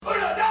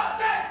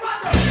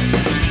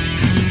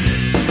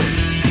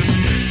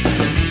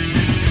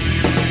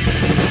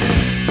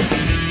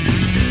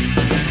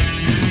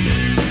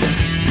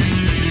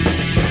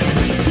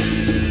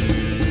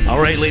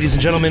ladies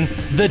and gentlemen,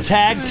 the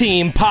Tag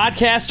Team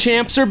Podcast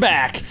Champs are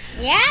back.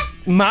 Yeah?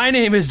 My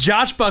name is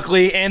Josh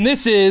Buckley, and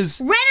this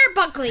is... Renner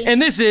Buckley. And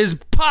this is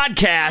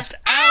Podcast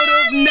Out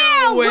of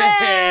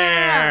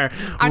Nowhere.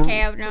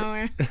 Okay, out of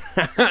nowhere.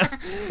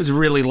 It was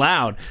really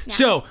loud. Yeah.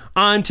 So,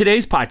 on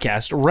today's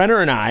podcast, Renner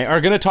and I are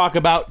going to talk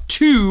about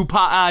two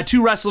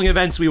wrestling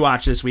events we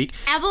watched this week.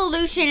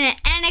 Evolution and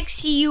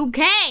NXT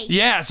UK.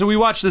 Yeah, so we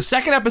watched the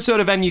second episode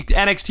of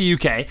NXT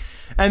UK.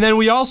 And then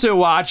we also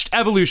watched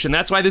Evolution.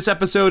 That's why this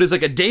episode is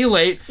like a day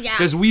late,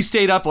 because we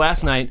stayed up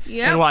last night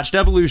and watched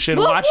Evolution.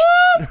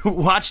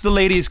 Watched the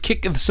ladies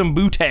kick some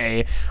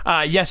booty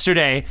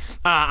yesterday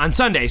on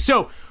Sunday.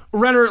 So,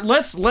 Renner,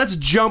 let's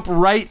jump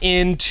right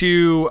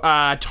into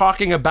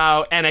talking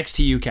about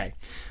NXT UK.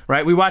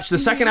 Right, we watched the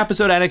second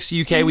episode of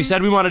NXT UK. We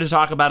said we wanted to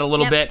talk about it a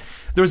little bit.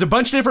 There was a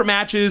bunch of different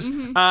matches.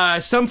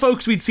 Some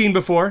folks we'd seen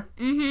before.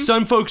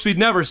 Some folks we'd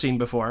never seen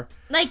before.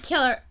 Like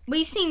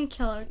we've seen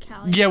Killer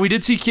Kelly. Yeah, we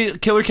did see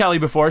Killer Kelly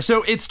before.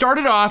 So it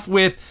started off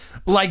with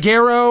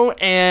Ligero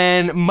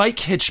and Mike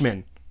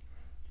Hitchman.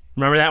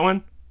 Remember that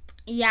one?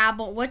 Yeah,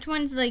 but which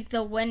one's like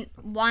the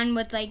one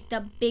with like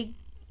the big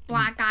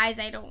black eyes?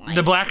 I don't like.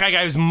 The black eye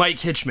guy was Mike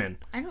Hitchman.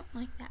 I don't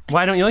like that.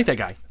 Why don't you like that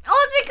guy?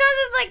 Oh, it's because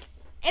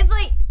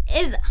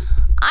his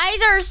eyes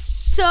are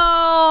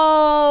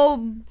so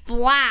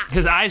black.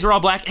 His eyes were all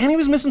black, and he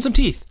was missing some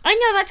teeth. I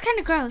know, that's kind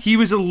of gross. He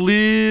was a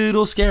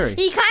little scary.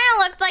 He kind of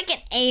looked like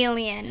an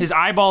alien. His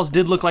eyeballs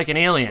did look like an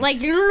alien.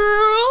 Like, and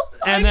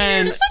I'm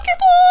then, here to suck your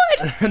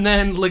blood. And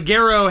then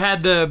Ligero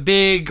had the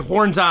big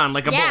horns on,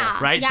 like a bull,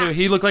 right? Yeah. So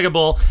he looked like a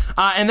bull.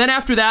 And then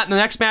after that, the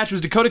next match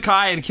was Dakota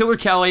Kai and Killer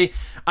Kelly.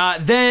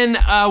 Then,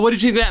 what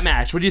did you think of that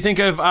match? What do you think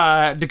of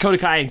Dakota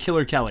Kai and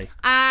Killer Kelly?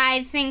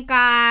 I think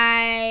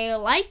I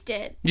liked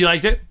it. You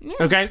liked it? Yeah.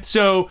 Okay,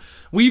 so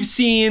we've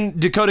seen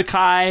Dakota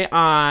Kai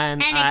on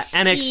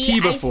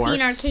NXT before. I've seen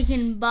her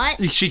kicking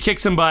butt. She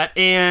kicked some butt.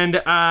 And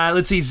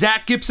let's see,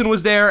 Zach Gibson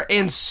was there,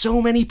 and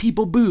so many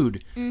people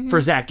booed for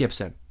Zach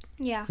Gibson.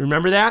 Yeah.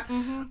 Remember that?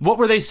 What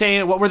were they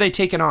saying? What were they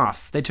taking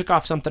off? They took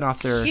off something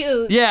off their...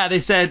 shoes. Yeah, they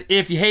said,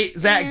 if you hate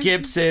Zach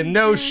Gibson,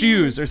 no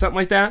shoes, or something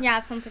like that. Yeah,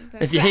 something like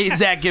that. If you hate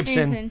Zach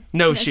Gibson,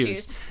 no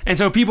shoes. And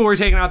so people were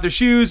taking off their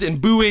shoes and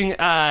booing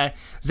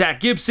Zach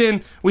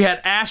Gibson. We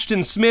had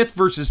Ashton Smith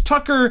versus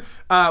Tucker.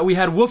 We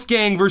had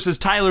Wolfgang versus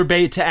Tyler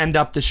Bate to end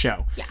up the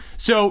show. Yeah.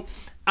 So...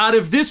 out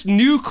of this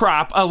new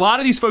crop, a lot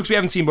of these folks we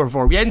haven't seen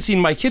before. We hadn't seen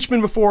Mike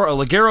Hitchman before,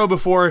 or Ligero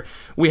before.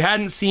 We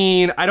hadn't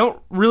seen, I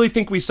don't really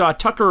think we saw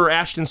Tucker or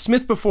Ashton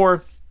Smith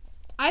before.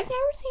 I've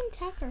never seen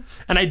Tucker.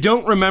 And I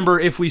don't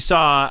remember if we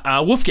saw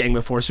Wolfgang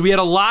before. So we had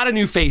a lot of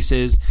new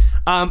faces.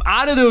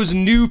 Out of those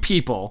new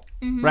people,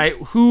 right,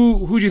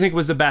 who do you think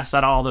was the best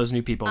out of all those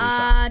new people we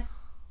saw?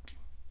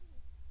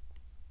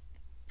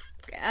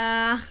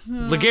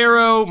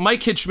 Ligero,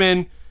 Mike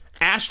Hitchman,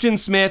 Ashton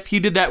Smith, he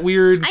did that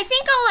weird... I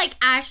think I'll like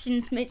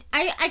Ashton Smith.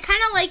 I kind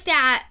of like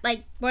that,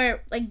 like,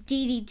 where, like,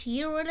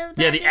 DDT or whatever.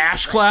 Yeah, the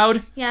Ash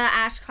Cloud. Yeah, the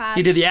Ash Cloud.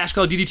 He did the Ash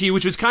Cloud DDT,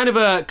 which was kind of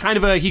a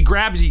he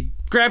grabs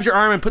your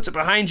arm and puts it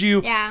behind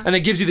you, and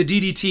then gives you the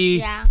DDT.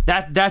 Yeah.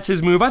 That's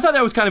his move. I thought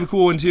that was kind of a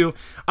cool one, too.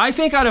 I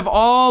think out of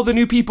all the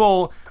new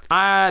people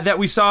that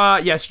we saw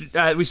on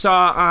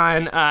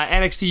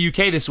NXT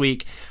UK this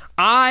week,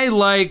 I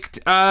liked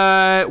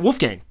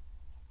Wolfgang.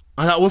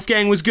 I thought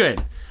Wolfgang was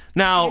good.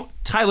 Now,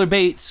 Tyler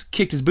Bates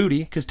kicked his booty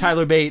because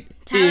Tyler Bates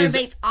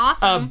is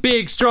awesome. A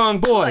big, strong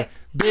boy.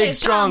 Big,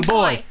 strong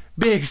boy.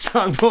 Big,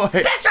 strong boy.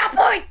 Big, strong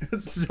boy.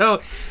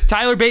 So,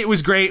 Tyler Bates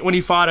was great when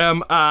he fought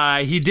him.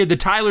 He did the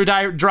Tyler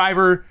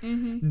Driver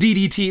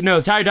DDT.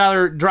 No,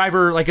 Tyler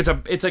Driver, like it's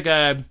like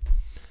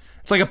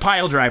a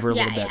pile driver a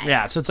little bit.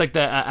 Yeah, so it's like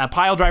a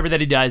pile driver that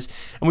he does.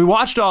 And we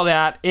watched all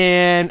that.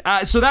 And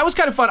so that was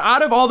kind of fun.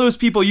 Out of all those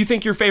people, you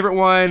think your favorite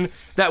one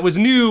that was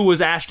new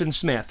was Ashton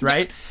Smith,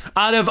 right? Yeah.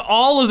 Out of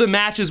all of the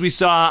matches we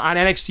saw on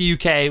NXT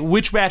UK,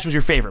 which match was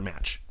your favorite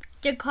match?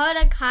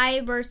 Dakota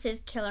Kai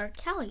versus Killer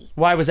Kelly.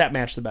 Why was that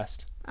match the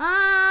best?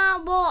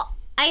 Well,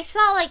 I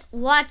saw like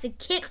lots of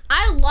kicks.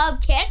 I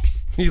love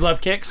kicks. You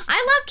love kicks?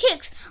 I love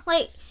kicks.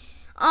 Like,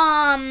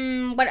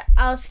 what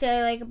else do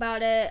I like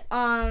about it?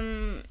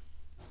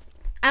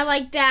 I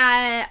like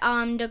that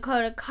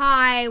Dakota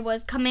Kai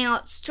was coming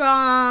out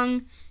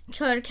strong.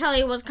 Killer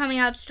Kelly was coming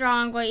out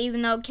strong, but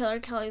even though Killer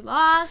Kelly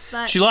lost,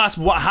 but she lost.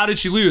 How did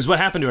she lose? What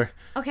happened to her?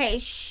 Okay,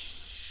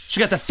 she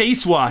got the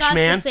face wash,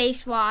 man. The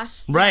face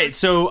wash. Right.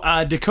 So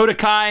Dakota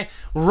Kai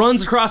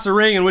runs across the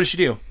ring, and what does she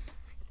do?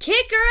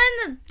 Kick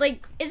her in the,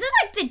 like, is it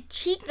like the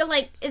cheek?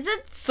 Like, is it?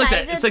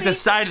 It's like the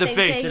side of the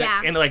face,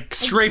 and it like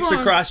scrapes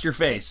across your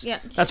face. Yeah.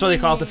 That's why they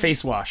call it the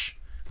face wash.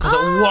 Because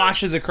it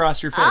washes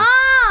across your face.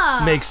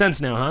 Makes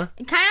sense now, huh?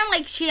 Kind of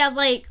like she has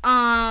like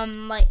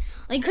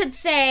could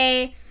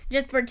say,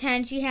 just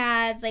pretend she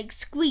has like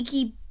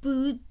squeaky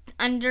boots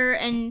under,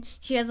 and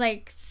she has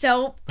like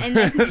soap, and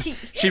then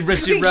she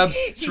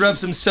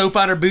rubs some soap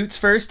on her boots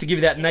first to give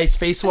you that nice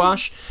face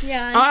wash.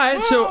 Yeah. All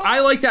right, so I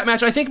like that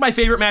match. I think my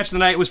favorite match of the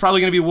night was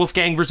probably going to be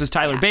Wolfgang versus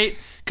Tyler Bate,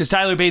 because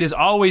Tyler Bate is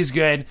always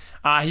good.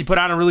 He put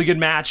on a really good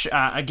match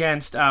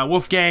against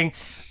Wolfgang.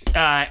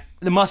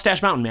 the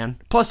mustache mountain, man.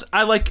 Plus,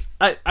 I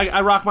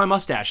rock my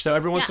mustache, so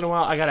every once in a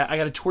while I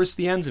gotta twist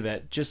the ends of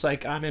it, just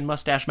like I'm in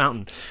Mustache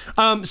Mountain.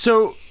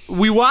 So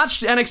we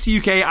watched NXT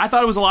UK. I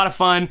thought it was a lot of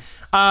fun.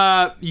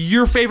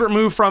 Your favorite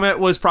move from it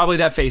was probably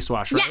that face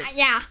wash, right?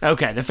 Yeah.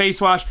 Okay, the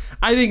face wash.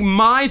 I think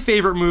my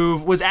favorite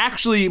move was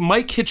actually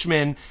Mike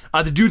Hitchman,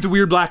 the dude with the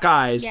weird black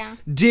eyes. Yeah.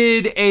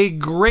 Did a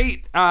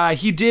great.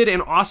 He did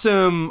an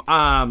awesome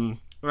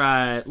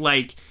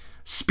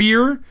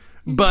spear.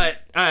 But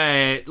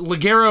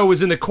Ligero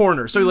was in the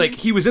corner. So,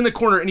 he was in the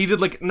corner, and he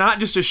did, not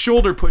just a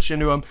shoulder push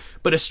into him,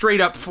 but a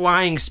straight-up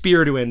flying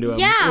spear into him.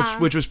 Yeah.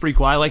 Which was pretty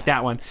cool. I like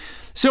that one.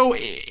 So,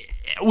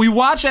 we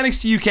watched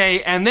NXT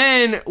UK, and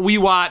then we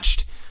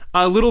watched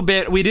a little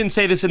bit. We didn't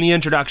say this in the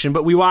introduction,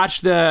 but we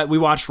watched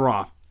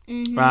Raw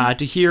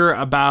to hear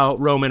about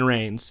Roman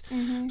Reigns.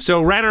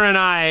 So, Renner and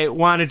I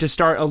wanted to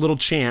start a little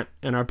chant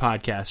in our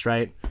podcast,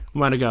 right?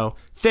 We want to go,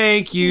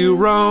 thank you,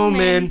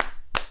 Roman.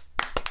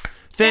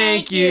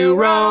 Thank you,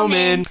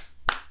 Roman.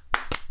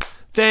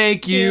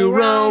 Thank you,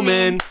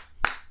 Roman.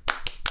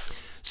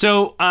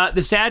 So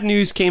the sad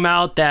news came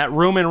out that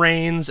Roman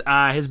Reigns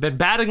has been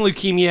battling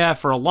leukemia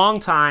for a long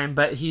time,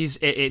 but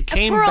it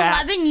came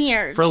back. For 11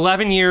 years. For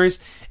 11 years.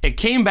 It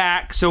came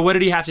back. So what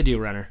did he have to do,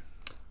 Renner?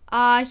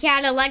 He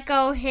had to let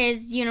go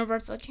his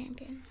Universal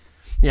Champion.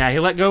 Yeah, he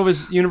let go of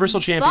his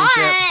Universal Championship.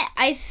 But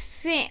I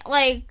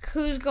think,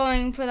 who's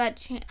going for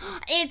that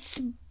It's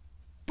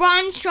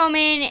Braun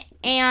Strowman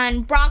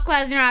and Brock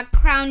Lesnar at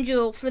Crown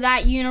Jewel for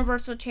that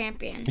Universal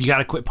Champion. You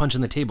gotta quit punching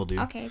the table, dude.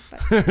 Okay,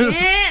 but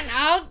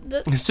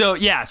So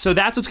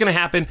that's what's gonna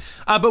happen.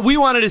 But we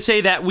wanted to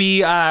say that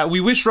we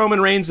wish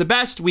Roman Reigns the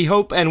best. We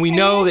hope and we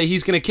know that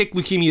he's gonna kick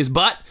leukemia's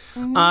butt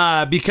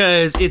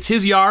because it's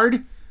his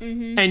yard,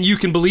 and you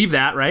can believe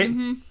that, right?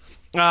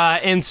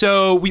 And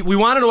so we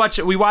wanted to watch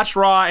it. We watched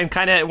Raw and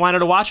kind of wanted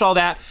to watch all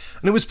that,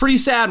 and it was pretty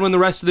sad when the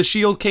rest of the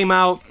Shield came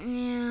out.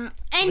 Yeah,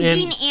 and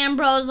Dean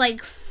Ambrose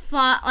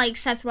fought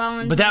Seth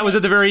Rollins. But that was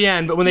at the very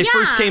end. But when they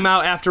first came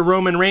out after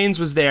Roman Reigns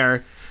was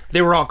there,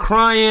 they were all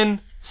crying.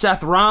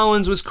 Seth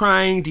Rollins was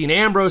crying. Dean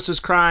Ambrose was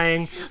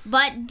crying.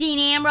 But Dean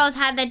Ambrose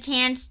had the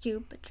chance to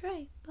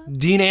betray.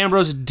 Dean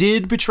Ambrose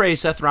did betray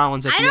Seth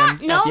Rollins at the end of the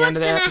episode. I don't know what's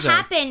going to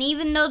happen,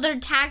 even though they're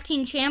tag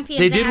team champions.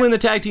 They did win the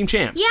tag team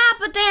champs. Yeah,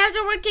 but they have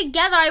to work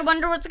together. I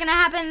wonder what's going to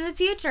happen in the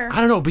future. I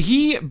don't know, but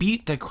he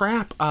beat the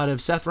crap out of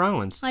Seth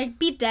Rollins.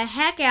 Beat the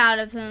heck out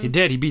of him. He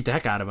did. He beat the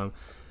heck out of him.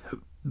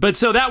 But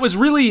so that was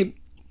really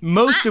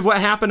most of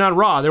what happened on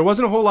Raw. There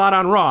wasn't a whole lot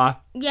on Raw.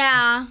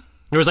 Yeah.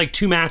 There was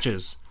 2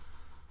 matches.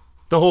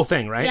 The whole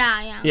thing, right?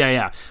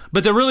 Yeah.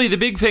 But the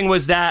big thing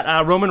was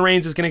that Roman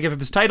Reigns is going to give up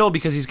his title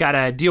because he's got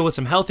to deal with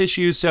some health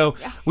issues. So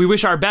we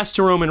wish our best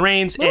to Roman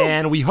Reigns,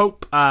 and we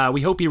hope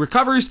he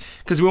recovers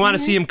because we want to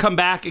see him come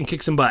back and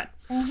kick some butt.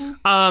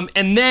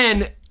 And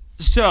then,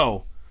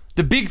 so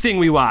the big thing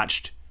we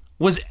watched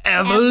was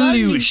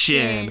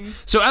Evolution.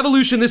 So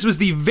Evolution, this was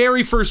the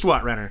very first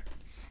what, Renner?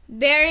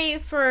 Very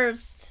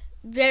first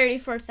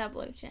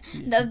Evolution.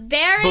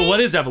 But what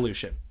is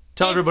Evolution?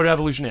 Tell everybody what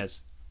Evolution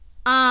is.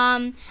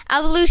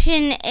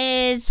 Evolution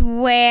is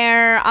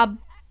where a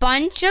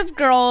bunch of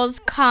girls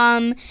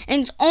come,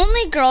 and it's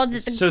only girls.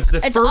 It's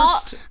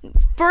the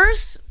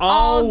first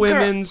all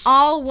women's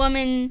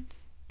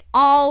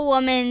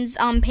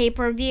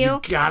pay-per-view.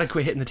 You gotta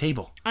quit hitting the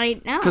table.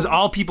 I know. Because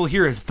all people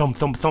hear is thump,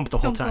 thump, thump the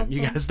whole time.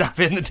 You gotta stop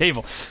hitting the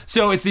table.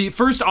 So it's the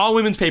first all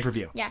women's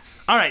pay-per-view. Yeah.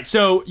 All right,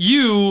 so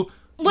you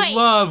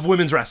love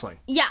women's wrestling.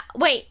 Yeah,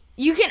 wait.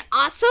 You can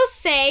also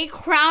say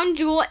Crown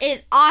Jewel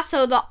is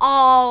also the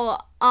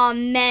all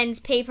men's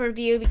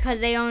pay-per-view because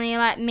they only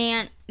let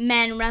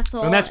men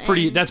wrestle. And that's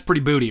pretty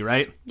booty,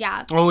 right?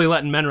 Yeah. Only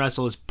letting men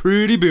wrestle is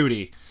pretty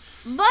booty.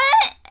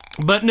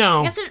 But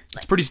no,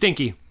 it's pretty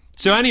stinky.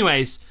 So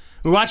anyways,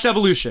 we watched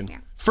Evolution. Yeah.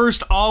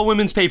 First all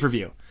women's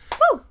pay-per-view.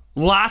 Woo!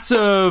 Lots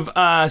of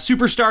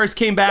superstars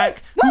came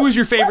back. Woo! Who was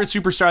your favorite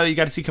superstar that you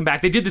got to see come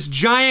back? They did this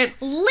giant...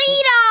 Lita!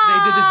 They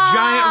did this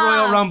giant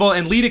Royal Rumble,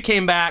 and Lita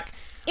came back.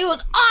 It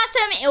was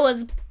awesome. It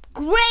was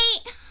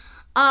great.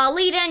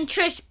 Lita and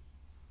Trish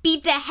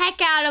beat the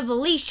heck out of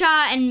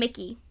Alicia and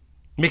Mickey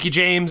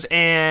James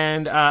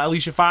and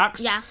Alicia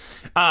Fox. Yeah.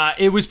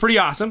 It was pretty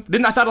awesome.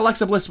 Didn't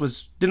Alexa Bliss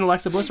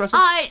wrestle?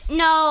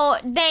 No,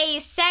 they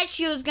said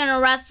she was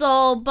gonna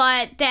wrestle,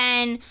 but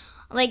then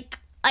like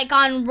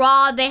on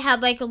Raw they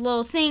had a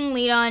little thing.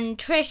 Lita and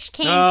Trish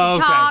came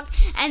to talk,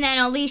 and then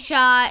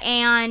Alicia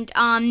and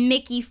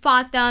Mickey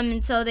fought them,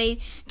 and so they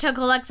took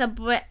Alexa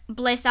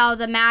Bliss out of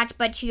the match,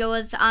 but she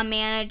was a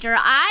manager.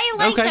 I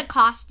like the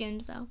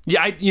costumes though.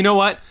 Yeah, you know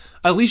what?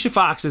 Alicia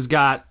Fox has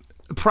got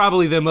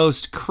probably the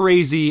most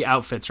crazy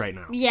outfits right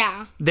now.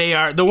 Yeah. They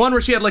are the one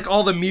where she had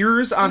all the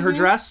mirrors on her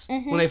dress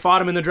when they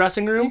fought him in the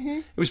dressing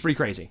room. It was pretty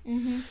crazy.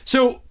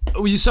 So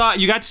you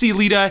got to see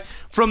Lita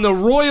from the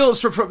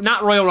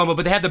not Royal Rumble,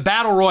 but they had the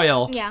Battle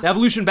Royal, the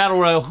Evolution Battle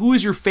Royal. Who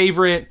is your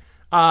favorite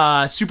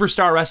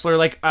superstar wrestler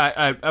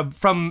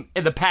from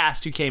the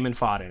past who came and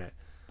fought in it?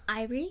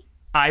 Ivory.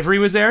 Ivory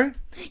was there.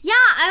 Yeah,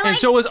 I like. And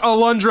so was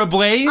Alundra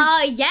Blaze.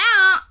 Yeah.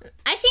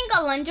 I think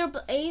Alundra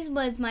Blaze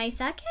was my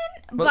second,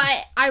 but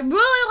I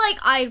really like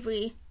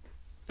Ivory.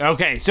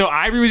 Okay, so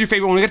Ivory was your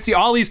favorite one. We got to see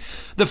all these.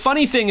 The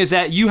funny thing is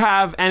that you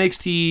have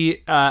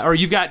NXT, or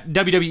you've got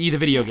WWE, the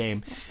video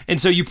game,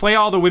 and so you play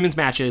all the women's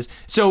matches.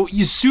 So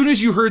as soon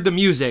as you heard the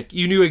music,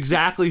 you knew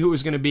exactly who it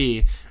was going to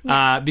be,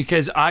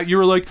 because you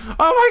were like, oh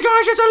my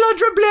gosh, it's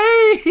Alundra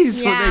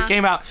Blaze when they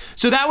came out.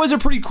 So that was a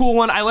pretty cool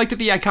one. I like that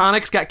the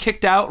Iconics got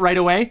kicked out right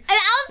away. And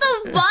that was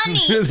so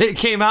funny. They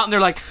came out and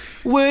they're like,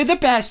 we're the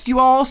best, you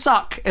all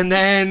suck. And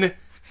then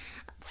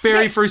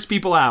very first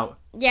people out.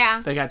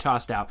 Yeah. They got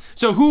tossed out.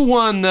 So who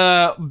won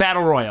the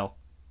Battle Royal?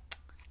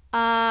 Who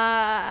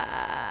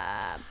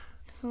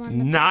won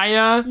the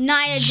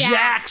Nia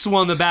Jax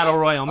won the Battle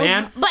Royal,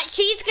 man. But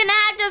she's gonna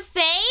have to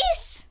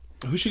face...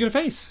 Who's she gonna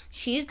face?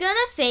 She's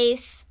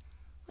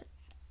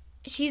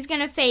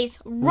gonna face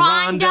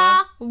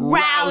Ronda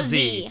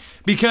Rousey.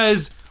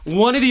 Because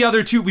one of the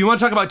other two, we want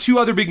to talk about two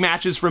other big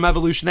matches from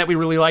Evolution that we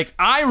really liked.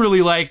 I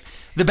really liked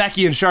the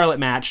Becky and Charlotte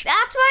match.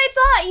 That's what I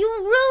thought. You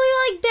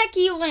really like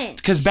Becky Lynch.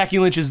 Because Becky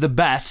Lynch is the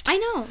best. I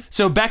know.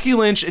 So Becky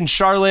Lynch and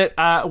Charlotte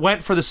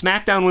went for the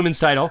SmackDown Women's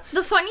title.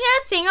 The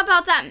funniest thing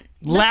about that...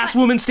 Last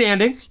woman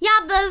standing. Yeah,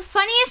 the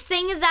funniest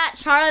thing is that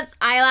Charlotte's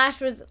eyelash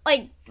was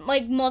like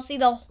mostly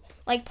the...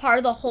 Like, part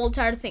of the whole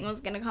entire thing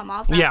was going to come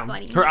off. That's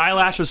funny. Her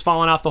eyelash was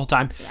falling off the whole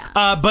time.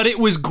 Yeah. But it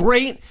was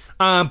great.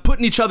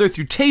 Putting each other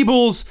through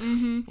tables,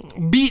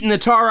 beating the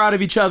tar out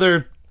of each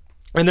other.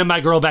 And then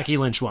my girl Becky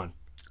Lynch won.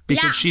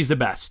 Because she's the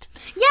best.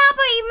 Yeah,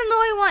 but even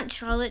though I want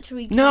Charlotte to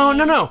retain...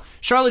 No.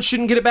 Charlotte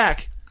shouldn't get it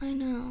back. I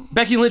know.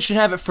 Becky Lynch should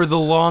have it for the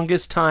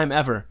longest time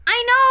ever.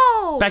 I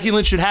know. Becky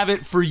Lynch should have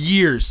it for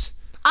years.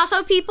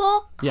 Also,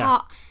 people...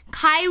 Yeah.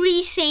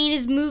 Kairi Sane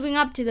is moving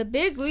up to the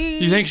big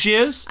league. You think she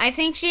is? I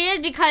think she is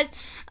because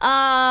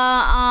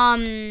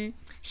Shayna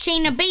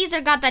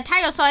Baszler got that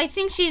title, so I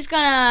think she's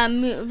gonna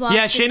move up.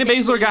 Yeah, Shayna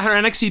Baszler got her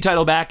NXT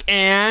title back,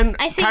 and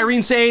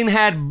Kairi Sane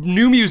had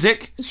new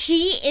music.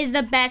 She is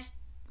the best.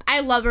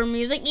 I love her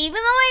music, even though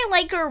I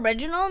like her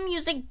original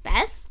music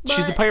best.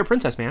 She's a pirate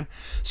princess, man.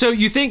 So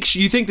you think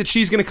that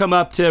she's going to come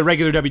up to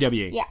regular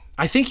WWE? Yeah.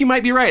 I think you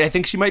might be right. I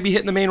think she might be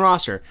hitting the main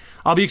roster.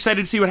 I'll be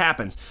excited to see what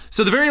happens.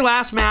 So the very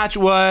last match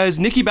was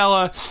Nikki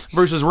Bella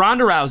versus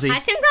Ronda Rousey. I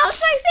think that was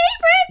my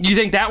favorite. You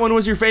think that one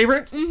was your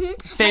favorite? Mm-hmm.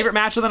 Favorite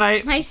match of the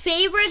night? My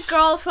favorite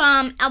girl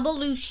from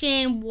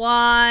Evolution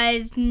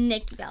was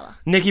Nikki Bella.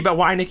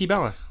 Why Nikki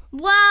Bella?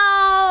 Well,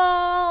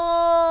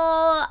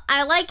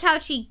 I like how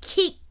she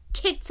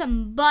kicked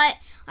some butt.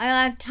 I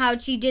liked how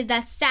she did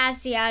that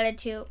sassy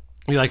attitude.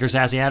 You like her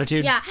sassy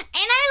attitude? Yeah. And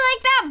I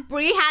like that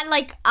Brie had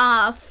like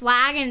a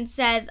flag and it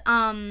says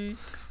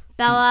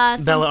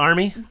Bella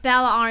Army.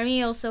 Bella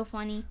Army. It was so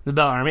funny. The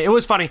Bella Army. It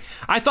was funny.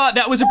 I thought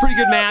that was a pretty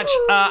good match.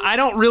 I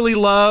don't really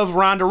love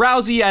Ronda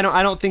Rousey.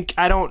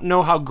 I don't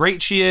know how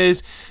great she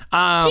is.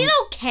 She's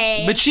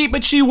okay. But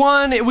she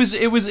won. It was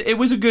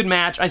a good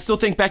match. I still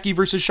think Becky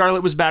versus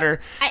Charlotte was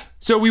better.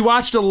 So we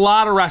watched a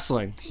lot of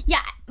wrestling.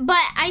 Yeah, but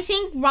I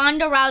think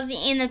Ronda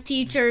Rousey in the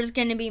future is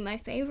going to be my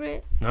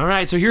favorite. All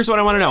right, so here's what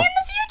I want to know.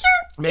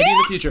 Maybe in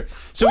the future.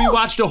 So we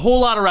watched a whole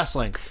lot of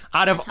wrestling.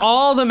 Out of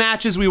all the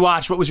matches we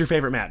watched, what was your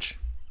favorite match?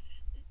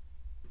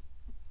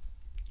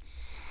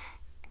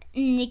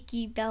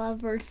 Nikki Bella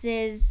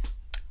versus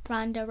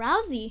Ronda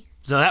Rousey.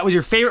 So that was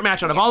your favorite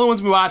match out of all the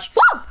ones we watched.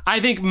 Woo! I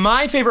think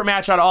my favorite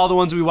match out of all the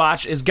ones we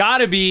watched has got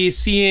to be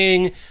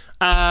seeing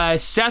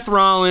Seth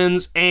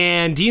Rollins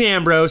and Dean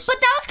Ambrose. But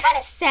that was kind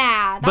of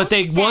sad. But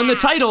they won the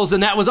titles,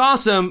 and that was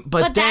awesome.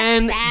 But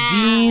then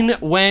Dean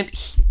went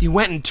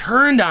and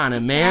turned on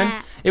him, man.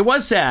 Sad. It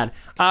was sad.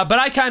 But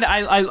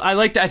I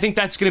like that. I think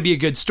that's going to be a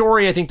good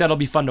story. I think that'll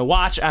be fun to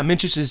watch. I'm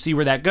interested to see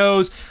where that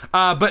goes.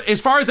 But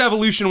as far as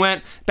Evolution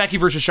went, Becky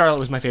versus Charlotte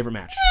was my favorite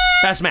match.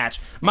 Best match.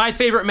 My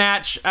favorite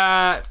match,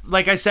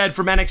 like I said,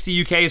 from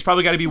NXT UK is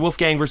probably got to be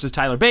Wolfgang versus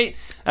Tyler Bate.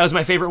 That was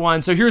my favorite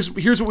one. So here's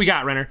what we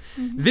got, Renner.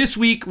 Mm-hmm. This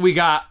week, we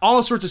got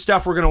all sorts of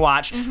stuff we're going to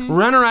watch. Mm-hmm.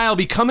 Renner and I will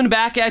be coming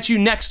back at you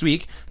next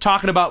week,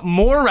 talking about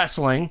more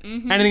wrestling.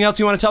 Mm-hmm. Anything else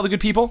you want to tell the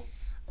good people?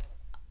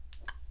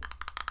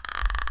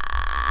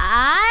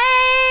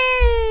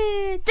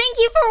 Thank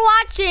you for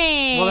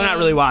watching. Well, they're not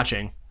really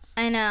watching.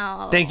 I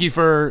know. Thank you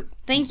for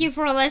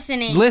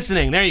listening.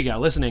 Listening. There you go.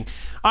 Listening.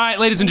 All right,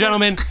 ladies and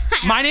gentlemen,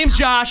 my name's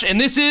Josh, and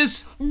this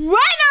is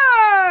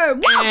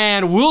Renner.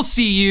 And we'll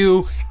see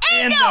you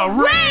in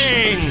the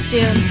ring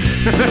soon.